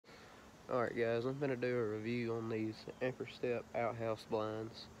Alright guys, I'm going to do a review on these Amperistep outhouse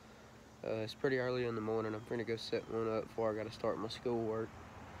blinds. It's pretty early in the morning. I'm going to go set one up before I got to start my schoolwork.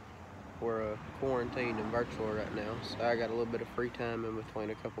 We're quarantined and virtual right now, so I got a little bit of free time in between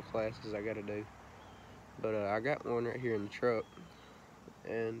a couple classes I got to do. But I got one right here in the truck,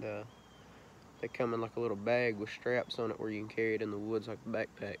 and they come in like a little bag with straps on it where you can carry it in the woods like a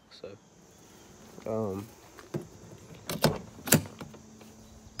backpack. So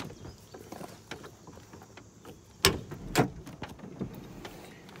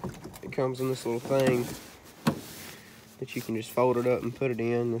it comes in this little thing that you can just fold it up and put it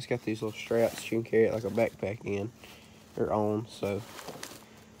in. It's got these little straps you can carry it like a backpack in or on. So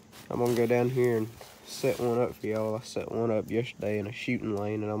I'm gonna go down here and set one up for y'all. I set one up yesterday in a shooting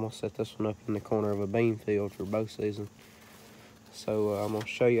lane, and I'm gonna set this one up in the corner of a bean field for bow season. So I'm gonna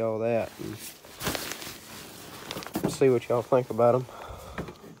show y'all that and see what y'all think about them.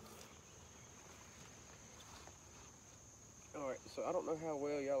 Alright, so I don't know how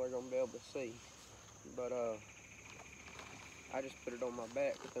well y'all are gonna be able to see, but I just put it on my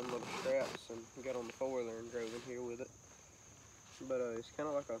back with them little straps and got on the four-wheeler and drove in here with it. But it's kind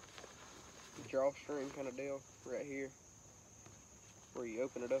of like a drawstring kind of deal right here, where you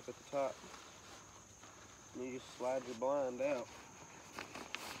open it up at the top and you just slide your blind out.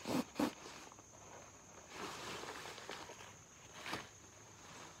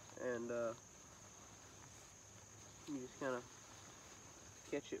 And you just kind of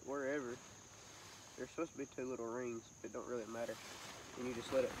catch it wherever. There's supposed to be two little rings, but it don't really matter. And you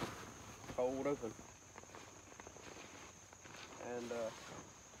just let it fold open. And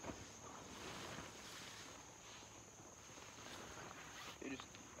it just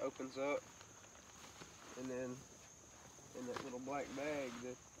opens up, and then in that little black bag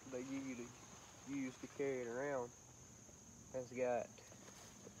that they give you to use to carry it around has got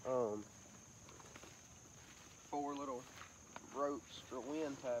 4 little ropes for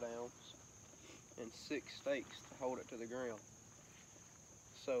wind tie downs and 6 stakes to hold it to the ground.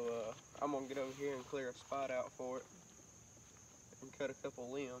 So I'm gonna get over here and clear a spot out for it and cut a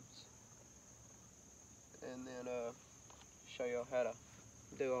couple limbs, and then show y'all how to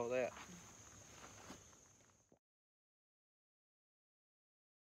do all that.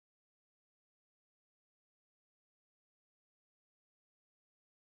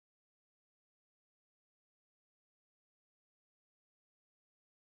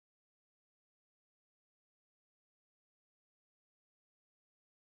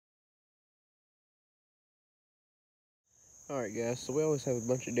 Alright guys, so we always have a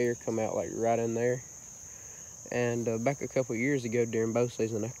bunch of deer come out like right in there. And back a couple years ago during bow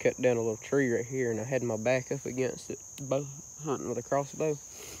season, I cut down a little tree right here, and I had my back up against it, bow hunting with a crossbow.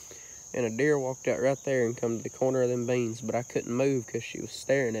 And a deer walked out right there and come to the corner of them beans, but I couldn't move because she was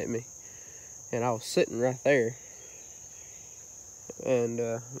staring at me. And I was sitting right there. And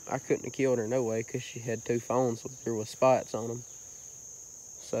I couldn't have killed her no way because she had 2 phones with her with spots on them.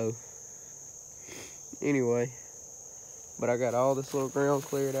 So, anyway. But I got all this little ground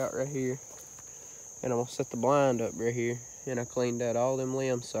cleared out right here. And I'm gonna set the blind up right here. And I cleaned out all them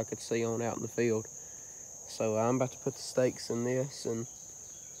limbs so I could see on out in the field. So I'm about to put the stakes in this and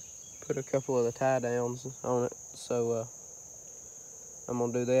put a couple of the tie downs on it. So I'm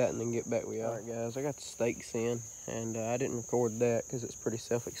gonna do that and then get back with y'all. Alright guys, I got the stakes in, and I didn't record that because it's pretty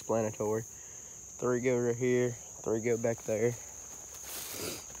self-explanatory. 3 go right here, 3 go back there.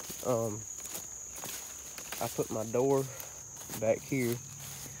 I put my door back here.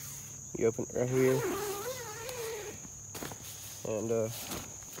 You open it right here, and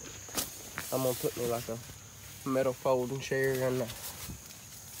I'm gonna put me like a metal folding chair and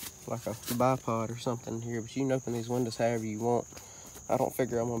like a bipod or something here, but you can open these windows however you want. I don't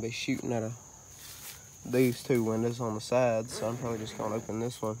figure I'm gonna be shooting out of these 2 windows on the sides, so I'm probably just gonna open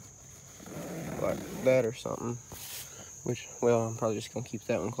this one like that or something. Which, well, I'm probably just gonna keep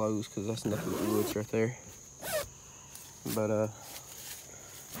that one closed because that's nothing but woods right there. But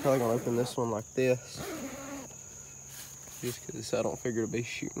probably gonna open this one like this, just because I don't figure to be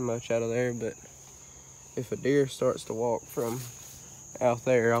shooting much out of there. But if a deer starts to walk from out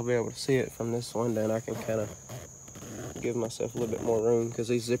there, I'll be able to see it from this window, and I can kind of give myself a little bit more room because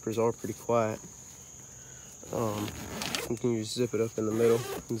these zippers are pretty quiet. You can just zip it up in the middle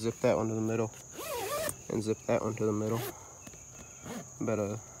and zip that one to the middle and zip that one to the middle, but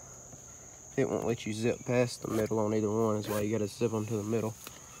it won't let you zip past the middle on either one. Is why you gotta zip them to the middle.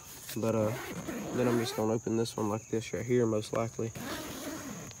 But then I'm just gonna open this one like this right here, most likely,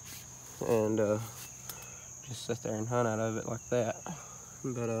 and just sit there and hunt out of it like that.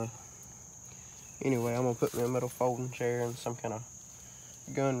 But anyway, I'm gonna put me a metal folding chair and some kind of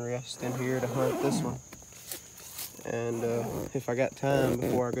gun rest in here to hunt this one. And if I got time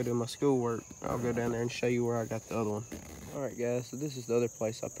before I go do my schoolwork, I'll go down there and show you where I got the other one. All right, guys, so this is the other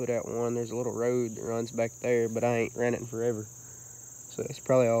place I put out one. There's a little road that runs back there, but I ain't ran it in forever. So it's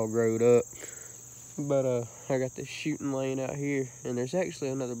probably all growed up. But I got this shooting lane out here, and there's actually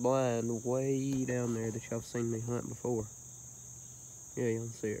another blind way down there that y'all seen me hunt before. Yeah, y'all can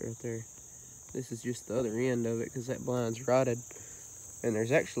see it right there. This is just the other end of it because that blind's rotted. And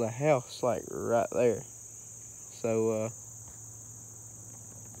there's actually a house like right there. So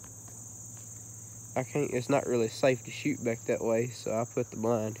it's not really safe to shoot back that way, so I put the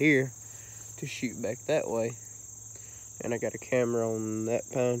blind here to shoot back that way. And I got a camera on that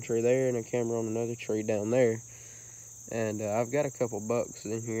pine tree there and a camera on another tree down there. And I've got a couple bucks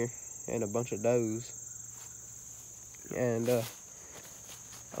in here and a bunch of does. And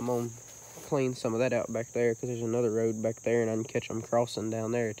I'm gonna clean some of that out back there because there's another road back there and I can catch them crossing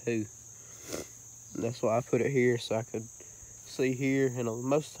down there too. And that's why I put it here, so I could see here. And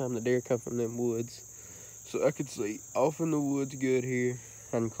most of the time the deer come from them woods. So I could see off in the woods good here.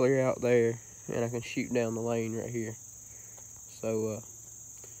 I can clear out there and I can shoot down the lane right here. So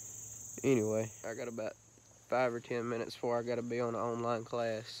anyway, I got about 5 or 10 minutes before I gotta be on an online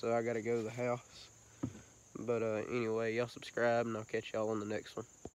class, so I gotta go to the house. But anyway, y'all subscribe and I'll catch y'all on the next one.